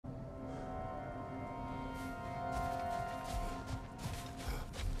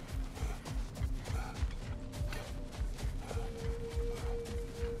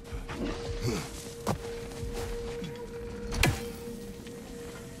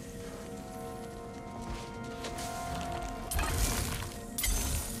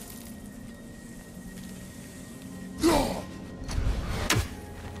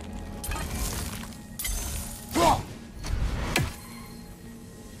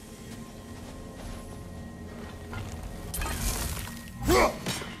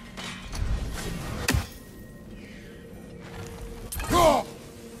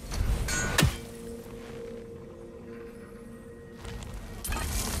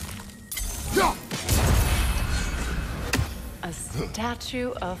A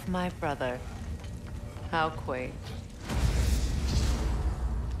statue of my brother. How quaint.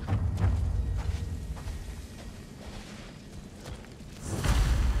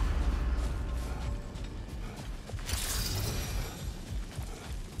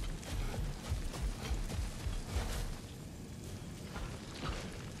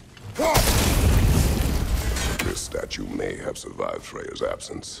 This statue may have survived Freya's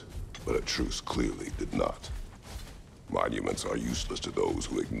absence, but a truce clearly did not. Monuments are useless to those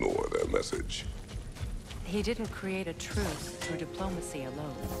who ignore their message. He didn't create a truce through diplomacy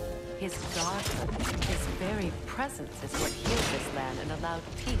alone. His godhood, his very presence is what healed this land and allowed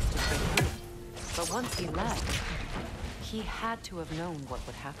peace to break through. But once he left, he had to have known what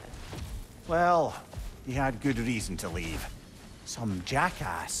would happen. Well, he had good reason to leave. Some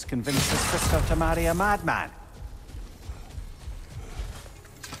jackass convinced his sister to marry a madman.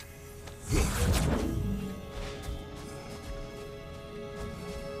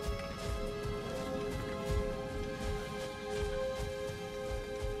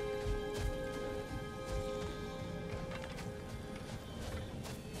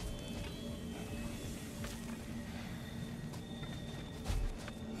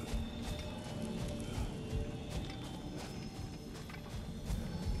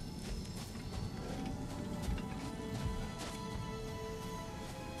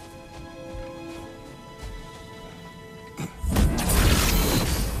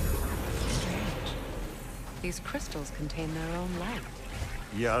 These crystals contain their own light.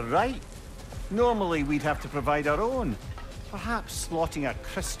 You're right. Normally we'd have to provide our own. Perhaps slotting a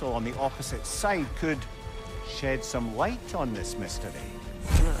crystal on the opposite side could shed some light on this mystery.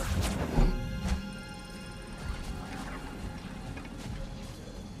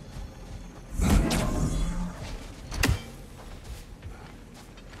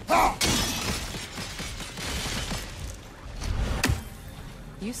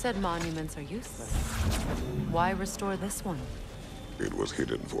 You said monuments are useless. Why restore this one? It was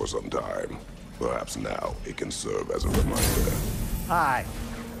hidden for some time. Perhaps now it can serve as a reminder. Aye.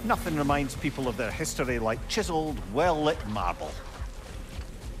 Nothing reminds people of their history like chiseled, well-lit marble.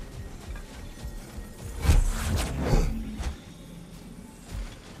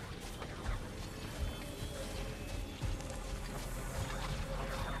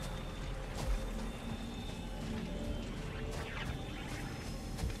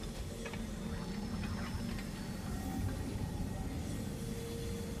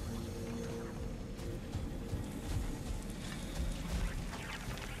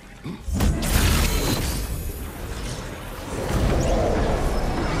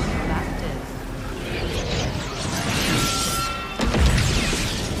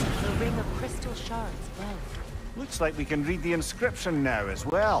 Looks like we can read the inscription now as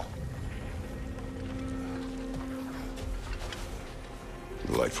well.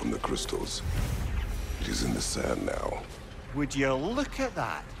 The light from the crystals. It is in the sand now. Would you look at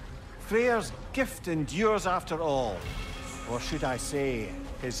that? Freyr's gift endures after all. Or should I say,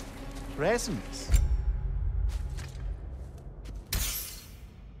 his presence?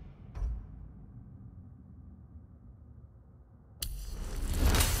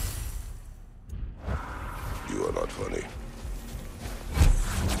 You are not funny.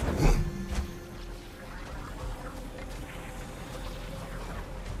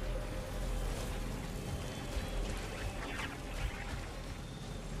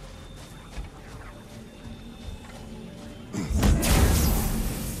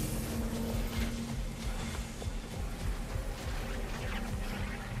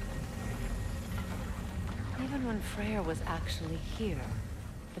 Even when Freyr was actually here,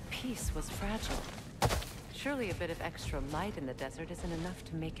 the peace was fragile. Surely a bit of extra light in the desert isn't enough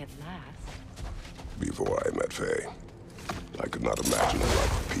to make it last. Before I met Faye, I could not imagine a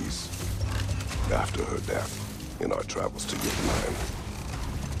life of peace. After her death, in our travels to Jotunheim,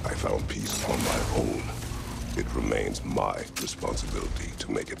 I found peace on my own. It remains my responsibility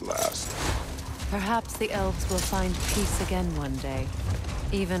to make it last. Perhaps the elves will find peace again one day,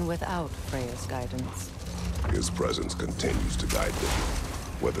 even without Freya's guidance. His presence continues to guide them,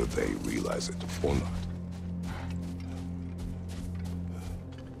 whether they realize it or not.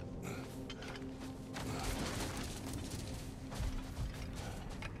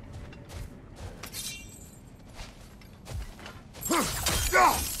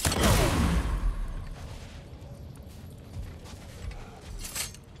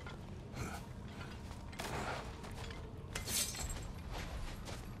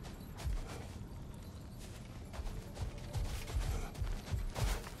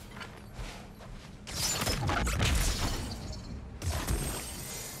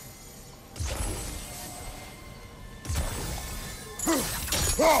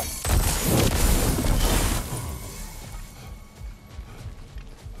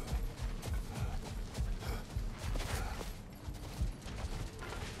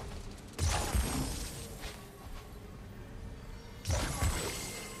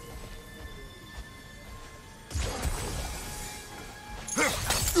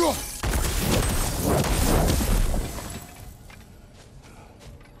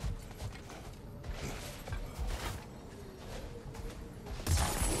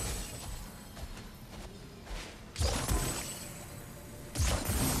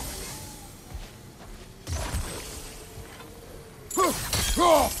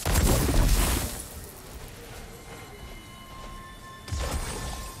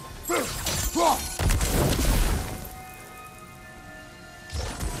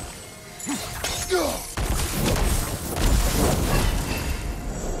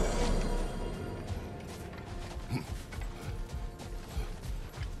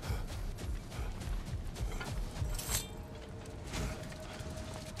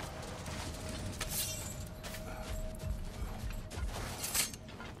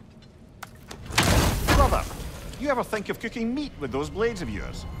 You ever think of cooking meat with those blades of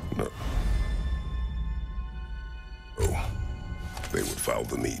yours? No. Oh, they would foul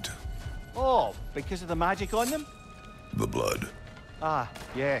the meat. Oh, because of the magic on them? The blood. Ah,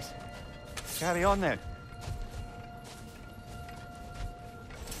 yes. Carry on then.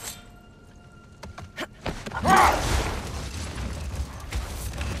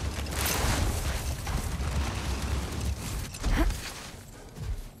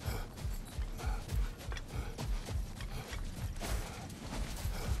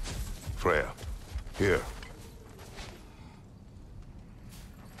 Freya, here.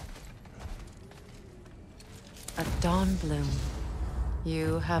 A dawn bloom.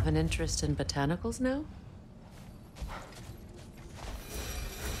 You have an interest in botanicals now?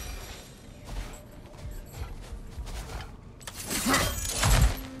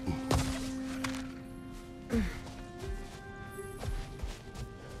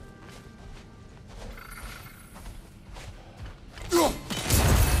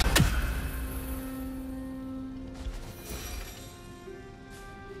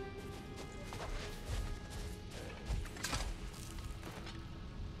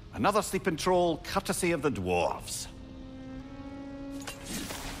 Another sleeping troll, courtesy of the dwarves.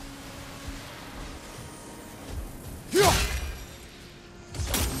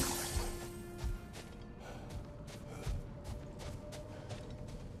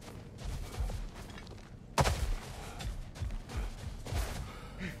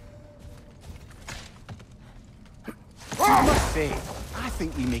 I must say, I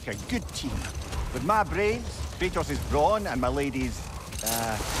think we make a good team. With my brains, Kratos' brawn, and my lady's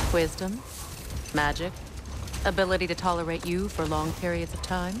Wisdom, magic, ability to tolerate you for long periods of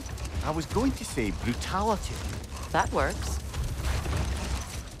time. I was going to say brutality. That works.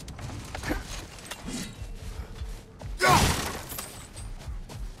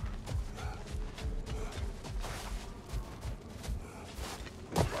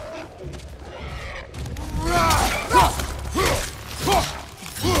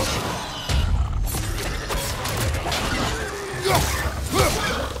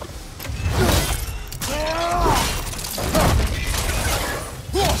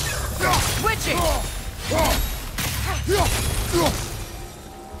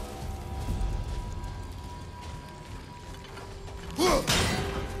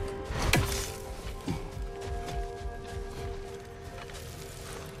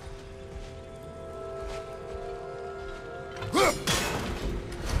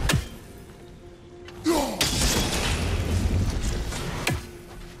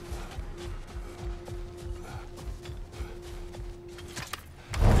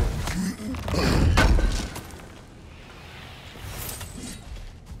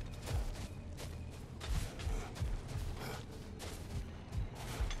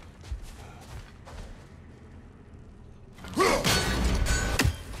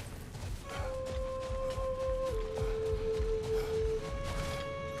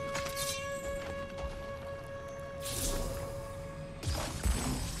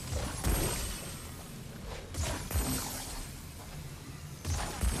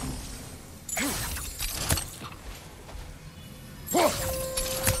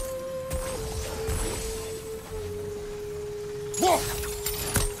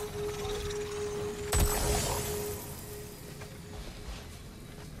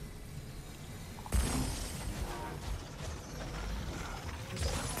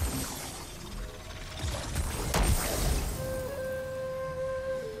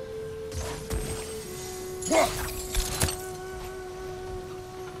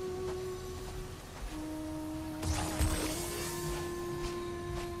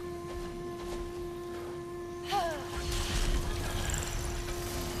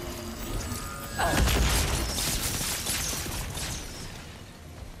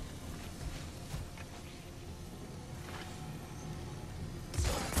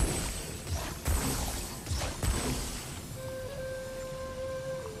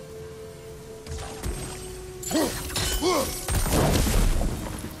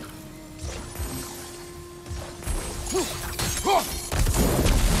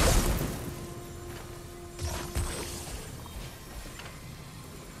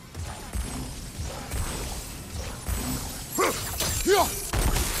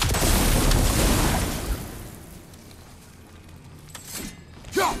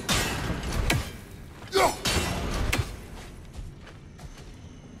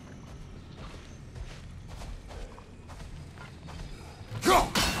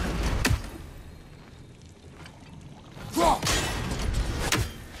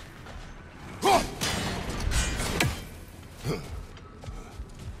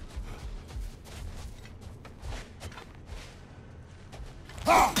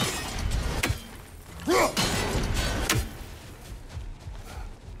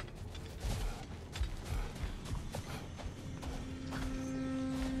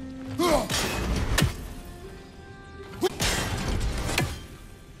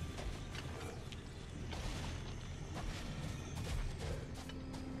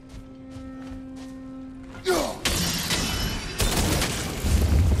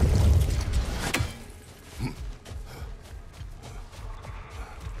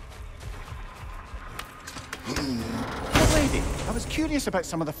 Curious about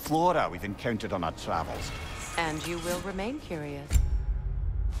some of the flora we've encountered on our travels. And you will remain curious.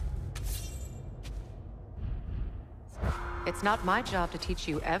 It's not my job to teach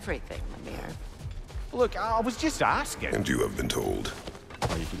you everything, Mimir. Look, I was just asking. And you have been told.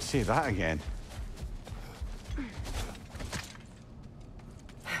 Oh, you can say that again.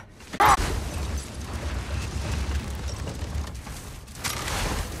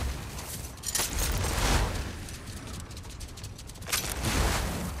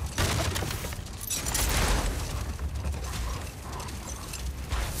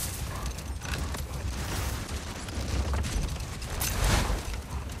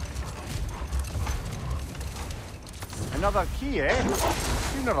 Another key, eh?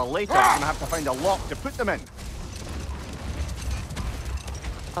 Sooner or later, I'm gonna have to find a lock to put them in.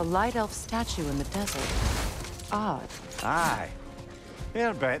 A light elf statue in the desert. Odd. Aye.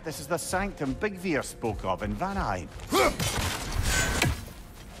 Fair bet this is the sanctum Big Veer spoke of in Vanaheim.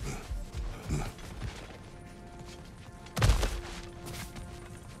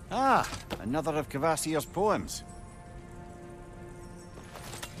 Ah, another of Kvasir's poems.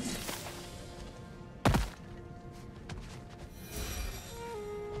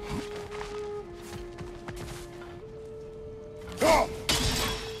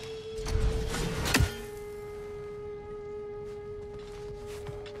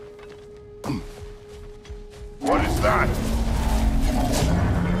 What is that?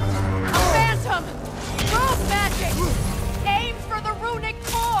 A phantom! Rogue magic! Aims for the runic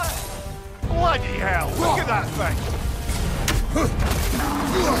core! Bloody hell! Look at that thing!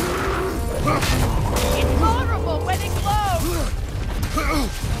 It's vulnerable when it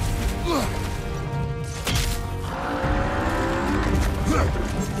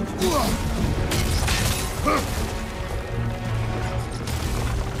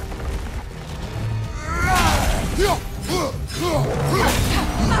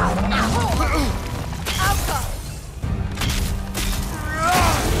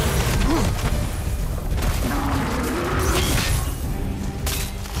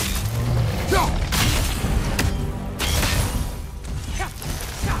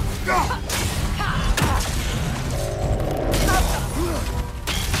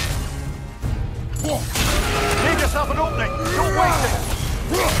Leave yourself an opening! Don't waste it!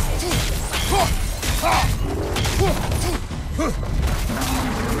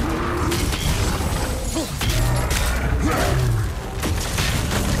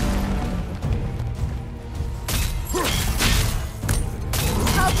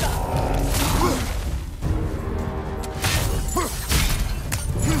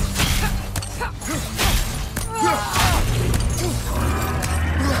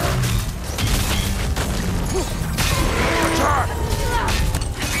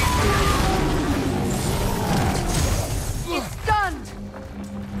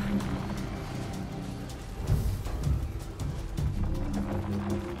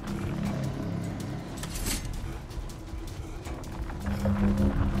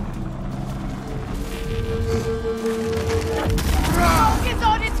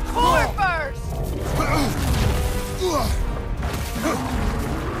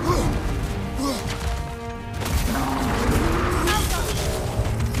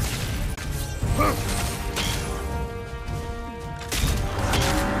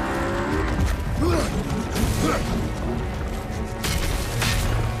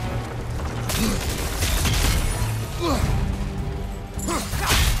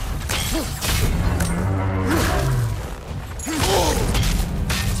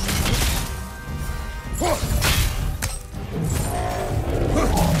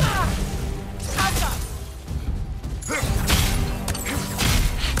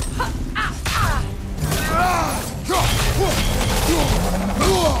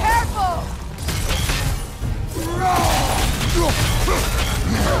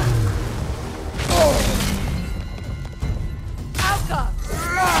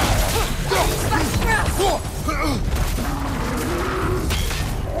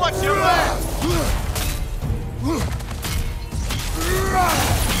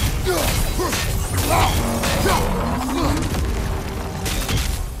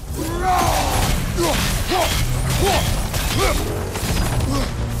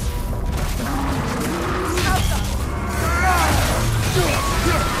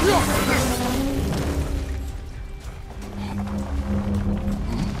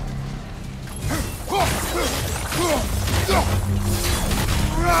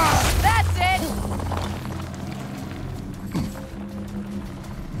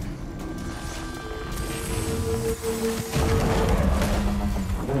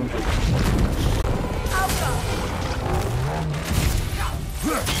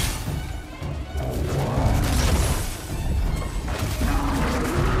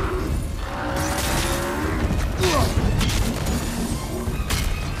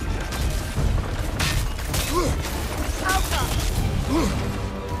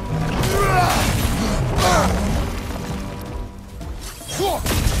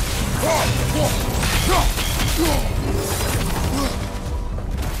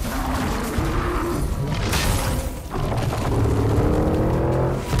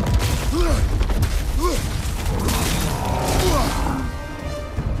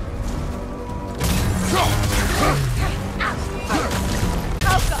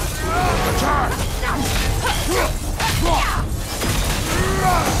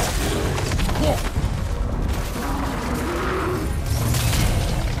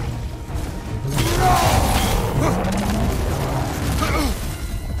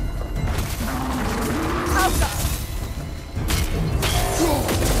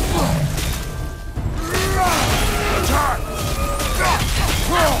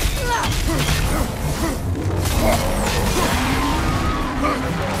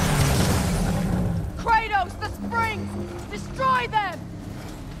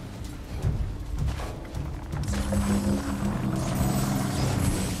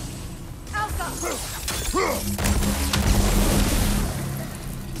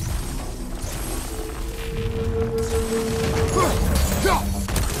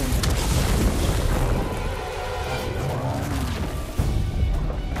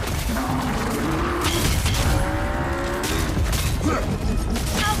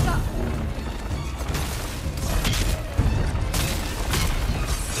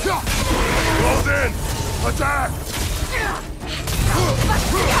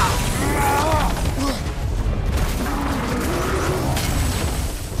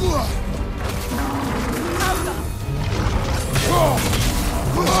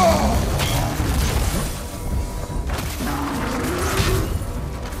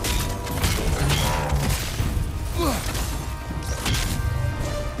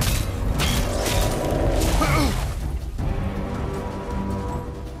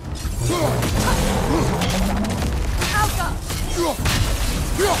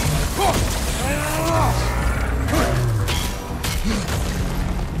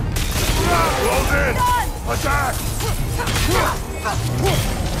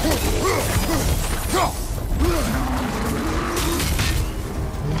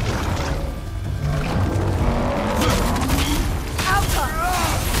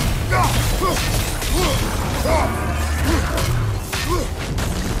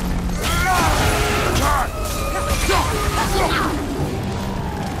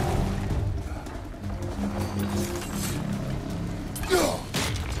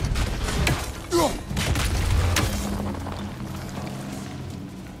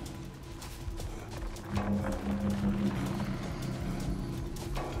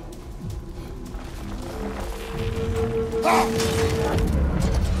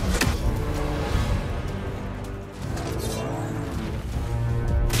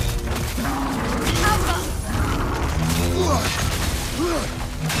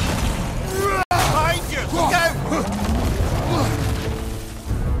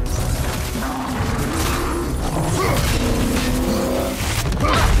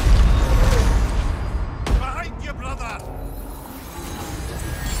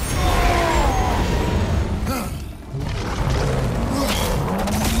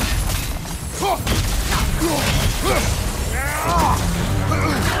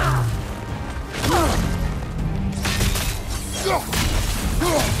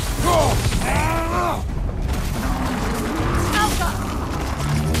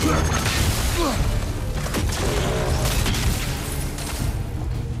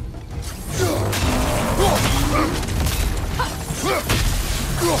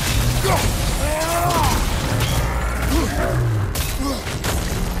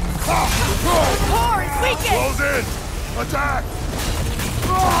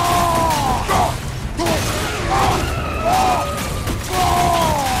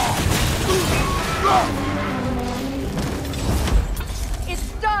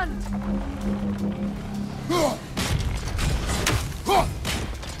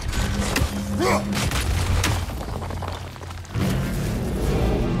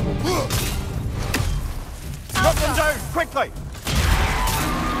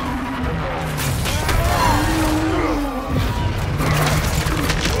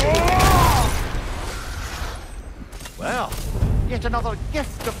 Another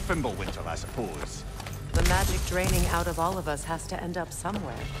gift of Fimbulwinter, I suppose. The magic draining out of all of us has to end up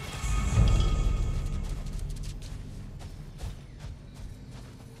somewhere.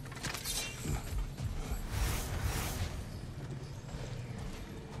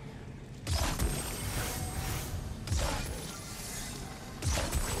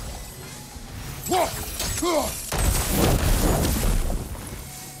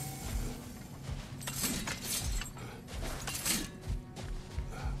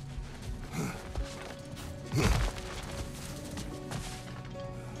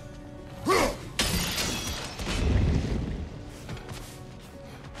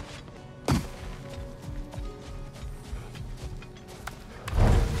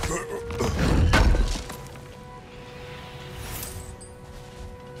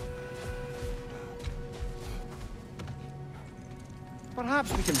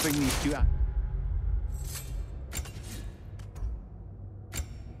 Perhaps we can bring these two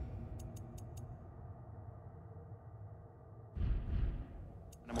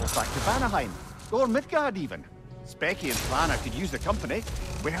animals back to Vanaheim, or Midgard even. Specky and Plana could use the company.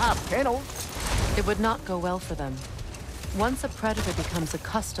 We have kennels. It would not go well for them. Once a predator becomes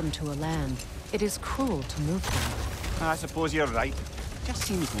accustomed to a land, it is cruel to move them. I suppose you're right. It just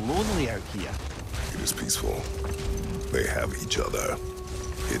seems lonely out here. It is peaceful. They have each other.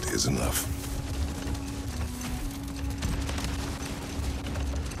 It is enough.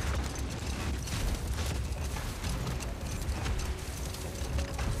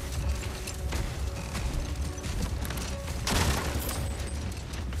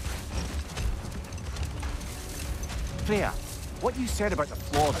 Freya, what you said about the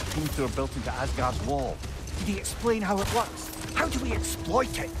flaw that Hrimthur built into Asgard's wall, did he explain how it works? How do we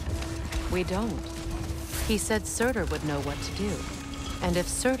exploit it? We don't. He said Surtur would know what to do. And if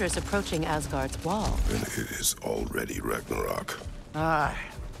Surtur's approaching Asgard's wall... Then it is already Ragnarok. Aye.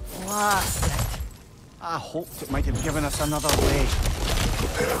 Blast it. I hoped it might have given us another way.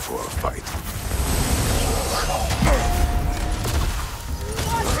 Prepare for a fight.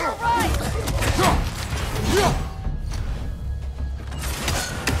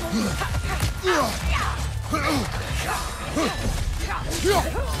 Watch your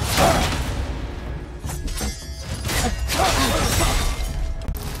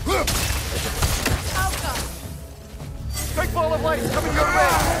Big ball of light coming your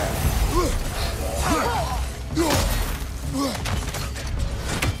way!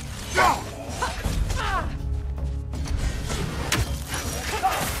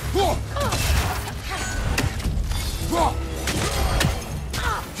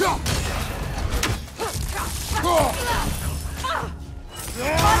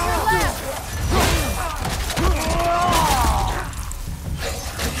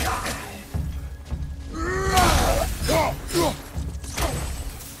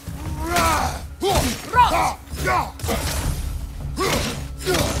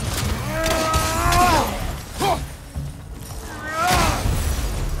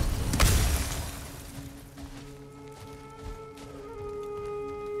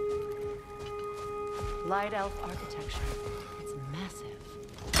 Light elf architecture. It's massive.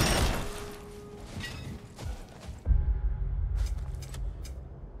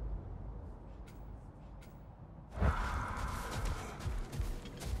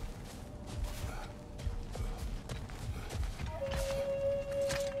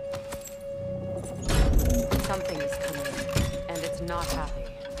 Something is coming, and it's not happy.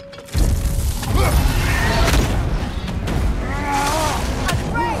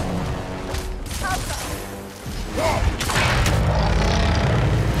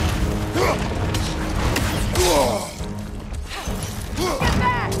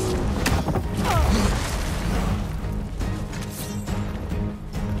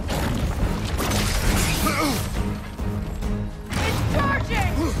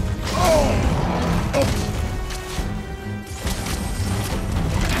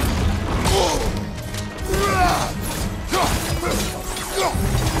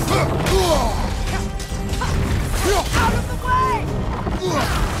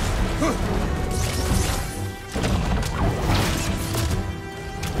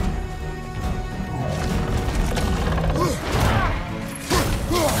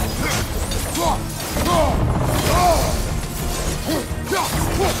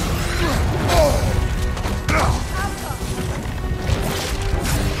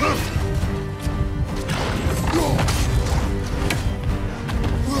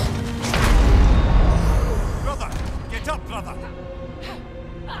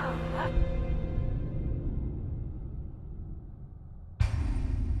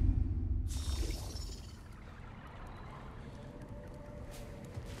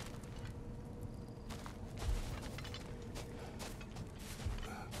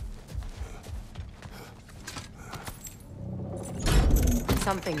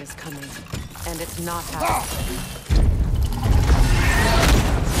 Something is coming, and it's not happening.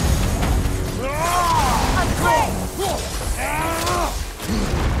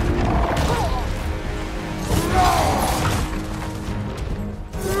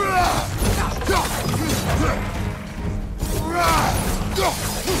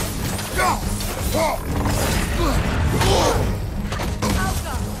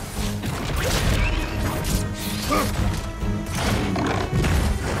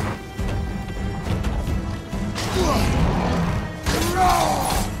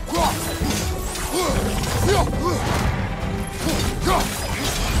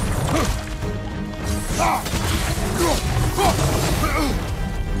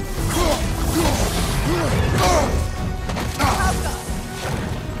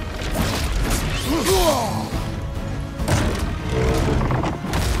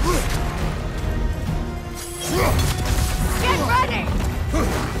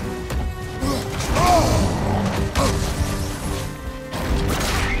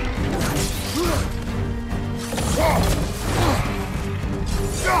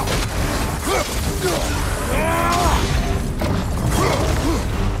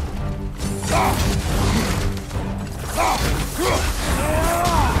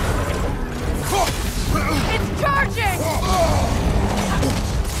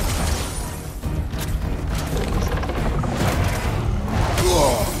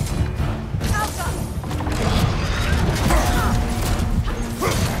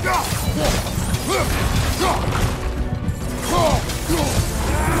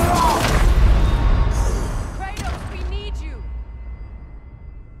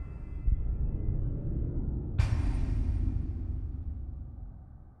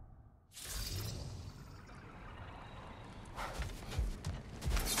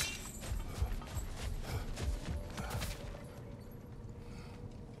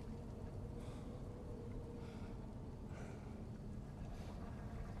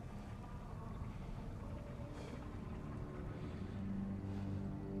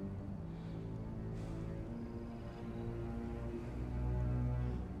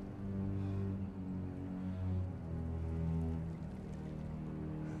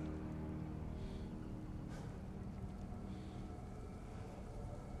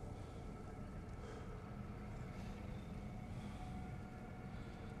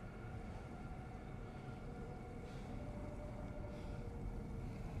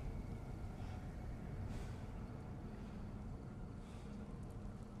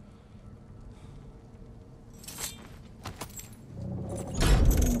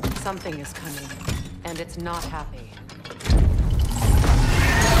 Something is coming, and it's not happy.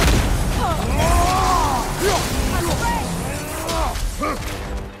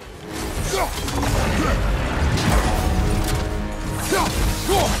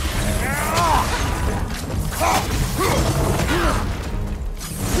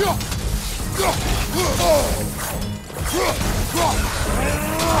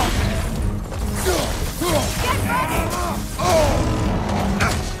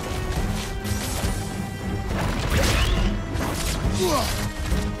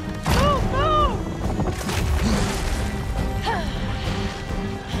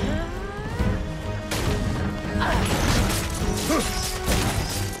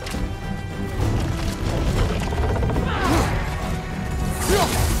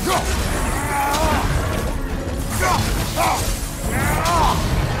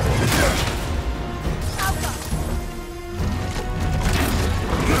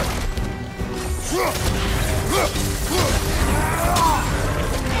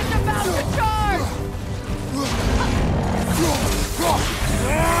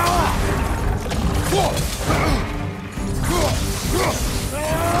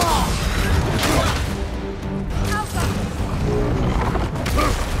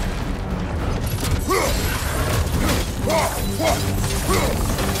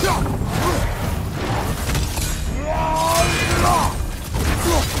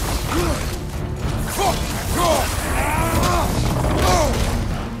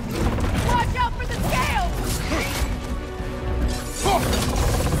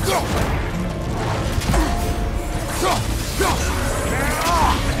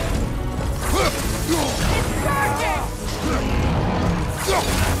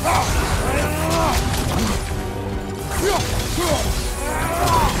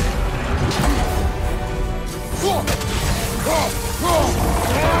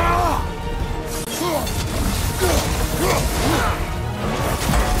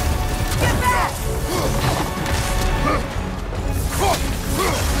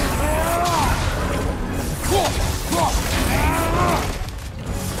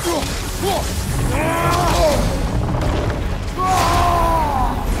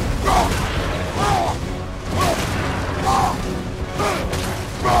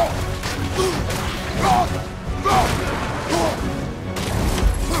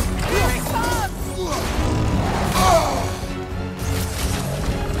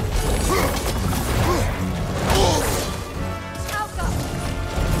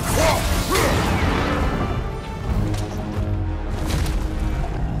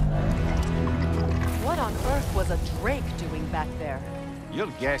 Your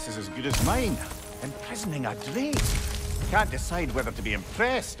guess is as good as mine. Imprisoning a drake. Can't decide whether to be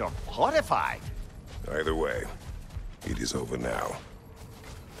impressed or horrified. Either way, it is over now.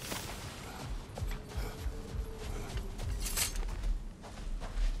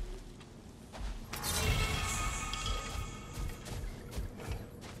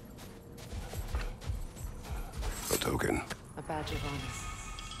 A token. A badge of honor.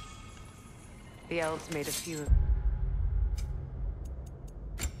 The elves made a few.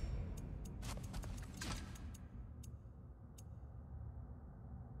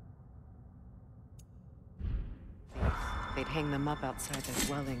 They'd hang them up outside their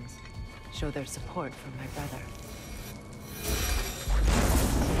dwellings, show their support for my brother.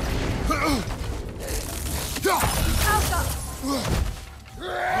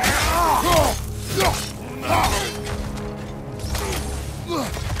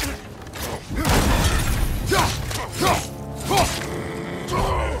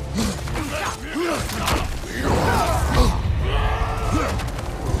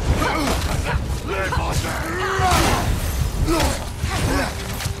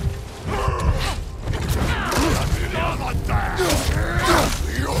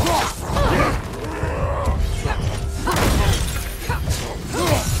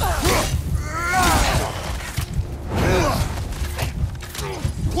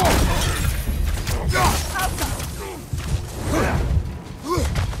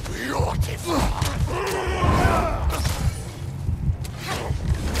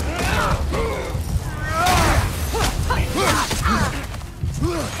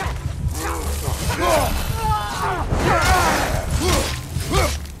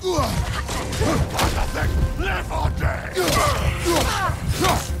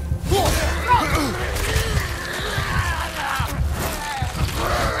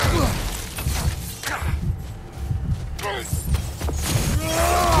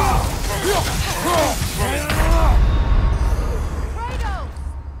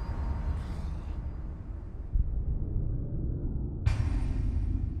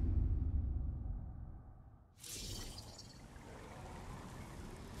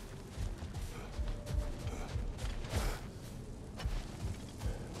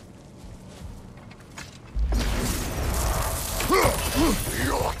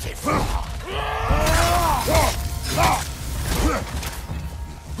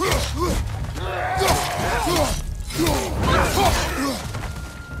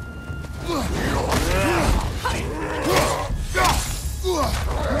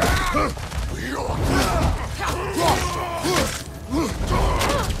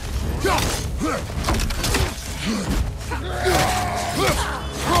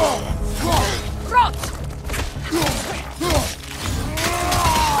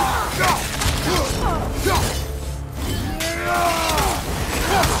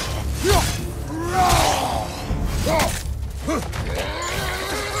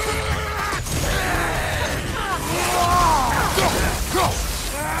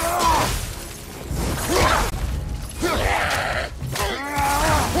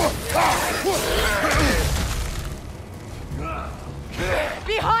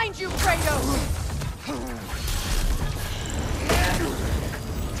 Behind you, Kratos!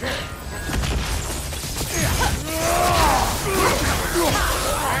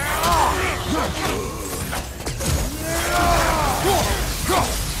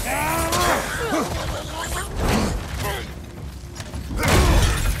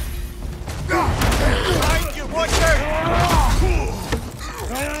 Behind you, Watcher!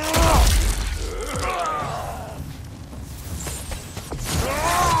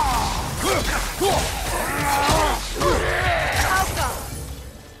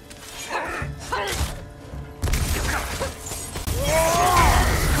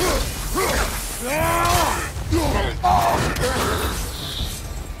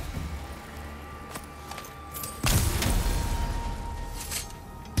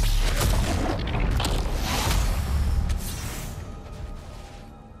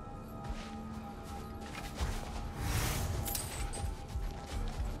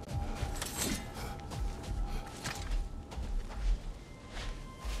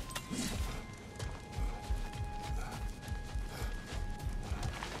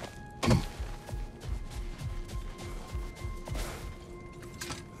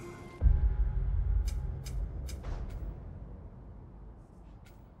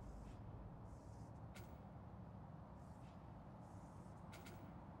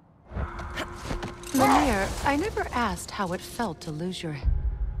 Mimir, I never asked how it felt to lose your head.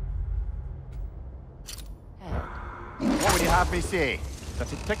 What would you have me say?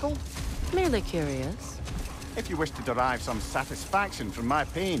 Does it tickle? Merely curious. If you wish to derive some satisfaction from my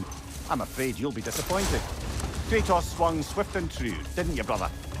pain, I'm afraid you'll be disappointed. Kratos swung swift and true, didn't you, brother?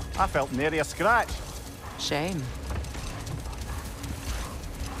 I felt nary a scratch. Shame.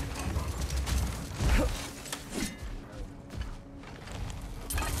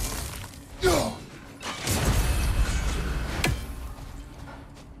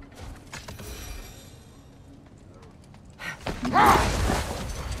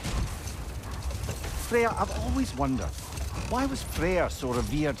 Freya, I've always wondered, why was Freyr so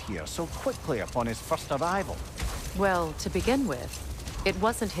revered here so quickly upon his first arrival? Well, to begin with, it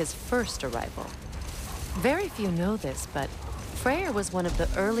wasn't his first arrival. Very few know this, but Freyr was one of the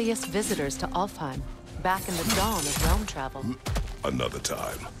earliest visitors to Alfheim, back in the dawn of realm travel. Another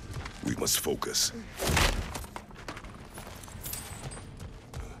time. We must focus.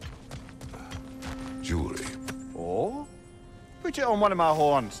 Jewelry. Oh? Put it on one of my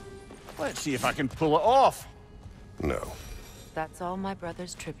horns. Let's see if I can pull it off. No. That's all my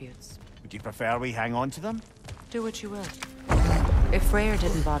brother's tributes. Would you prefer we hang on to them? Do what you will. If Freyr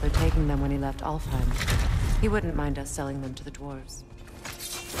didn't bother taking them when he left Alfheim, he wouldn't mind us selling them to the dwarves.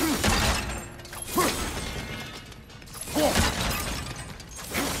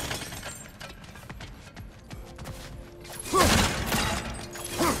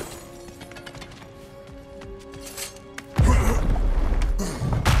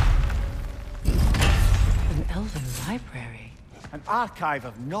 An elven library. An archive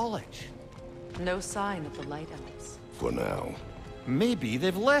of knowledge. No sign of the Light Elves. For now. Maybe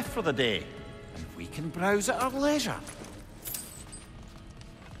they've left for the day, and we can browse at our leisure.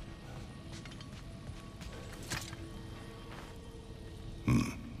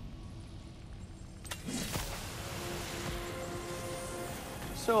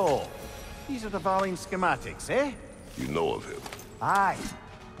 So, these are the Valine schematics, eh? You know of him. Aye.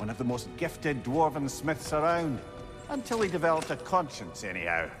 One of the most gifted dwarven smiths around. Until he developed a conscience,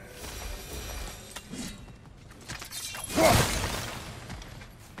 anyhow.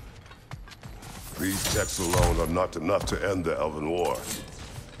 These texts alone are not enough to end the Elven War.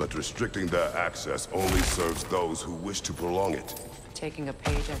 But restricting their access only serves those who wish to prolong it. Taking a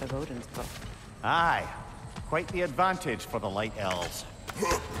page out of Odin's book. Aye. Quite the advantage for the Light Elves.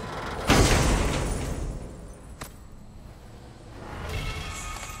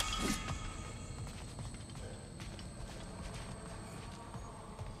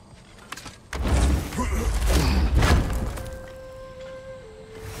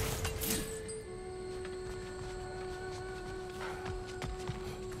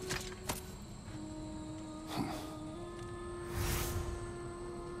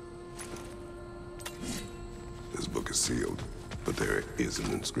 This book is sealed, but there is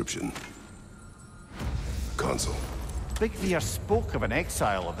an inscription. Consul. Bigvir spoke of an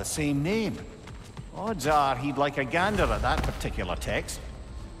exile of the same name. Odds are he'd like a gander at that particular text.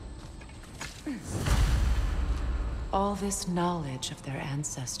 All this knowledge of their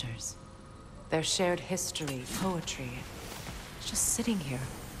ancestors, their shared history, poetry, it's just sitting here,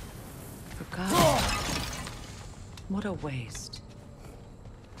 forgotten. What a waste.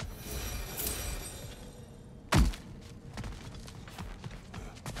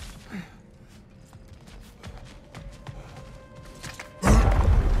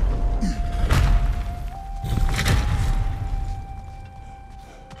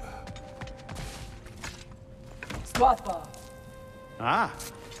 Ah,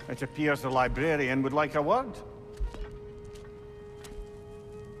 it appears the librarian would like a word.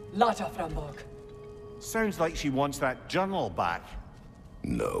 Lata Frambog. Sounds like she wants that journal back.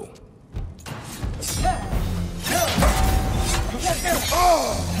 No.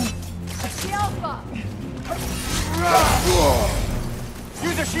 Alpha!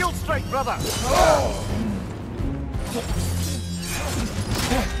 Use a shield strike, brother!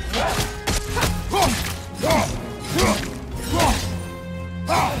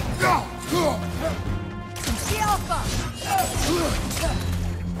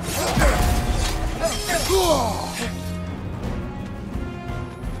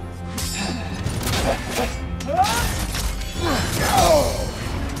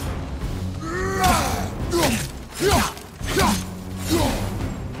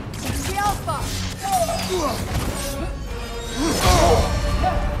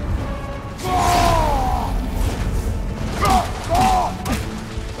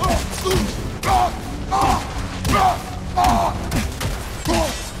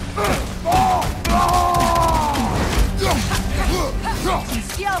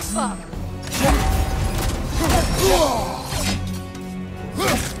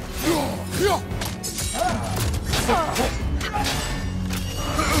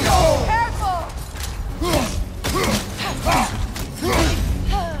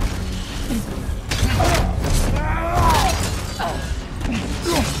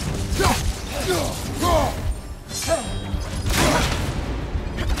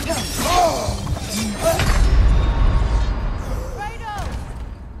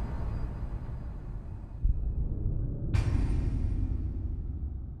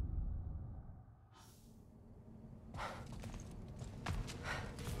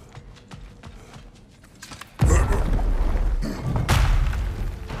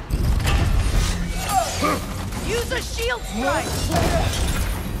 the shield strike!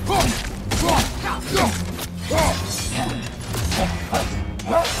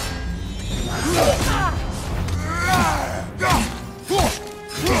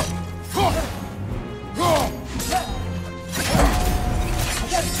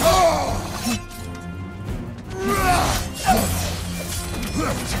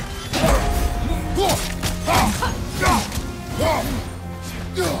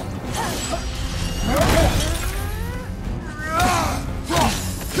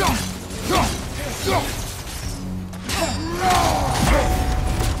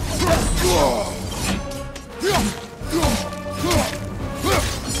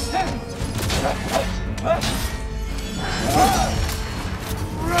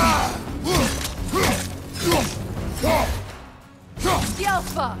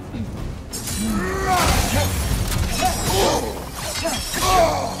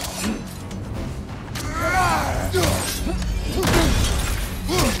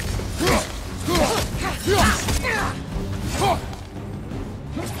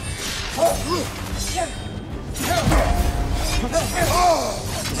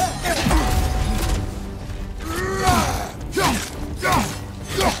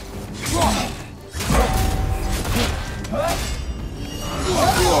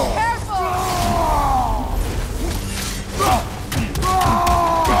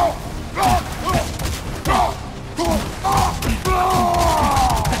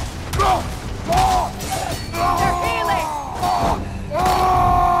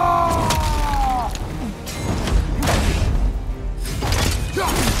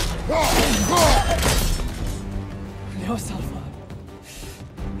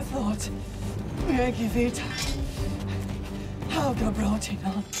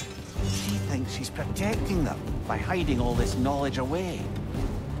 She thinks she's protecting them by hiding all this knowledge away.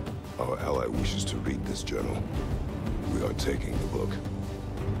 Our ally wishes to read this journal. We are taking the book.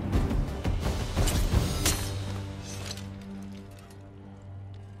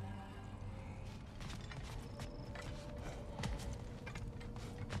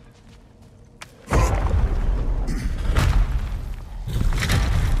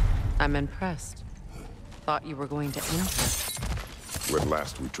 I'm impressed. Thought you were going to end it. When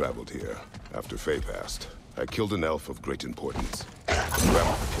last we traveled here, after Faye passed, I killed an elf of great importance. The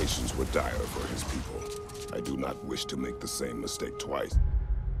ramifications were dire for his people. I do not wish to make the same mistake twice.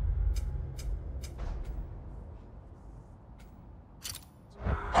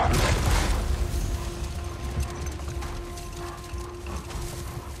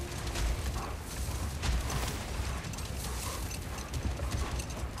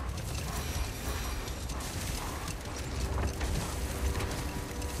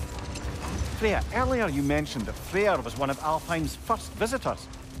 Freya, earlier you mentioned that Freyr was one of Alfheim's first visitors.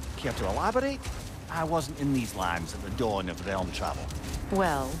 Care to elaborate? I wasn't in these lands at the dawn of realm travel.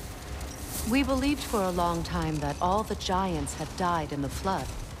 Well, we believed for a long time that all the giants had died in the flood,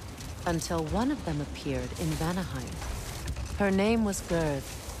 until one of them appeared in Vanaheim. Her name was Gerd,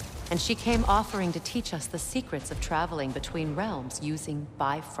 and she came offering to teach us the secrets of traveling between realms using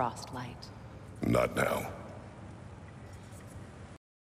Bifrost light. Not now.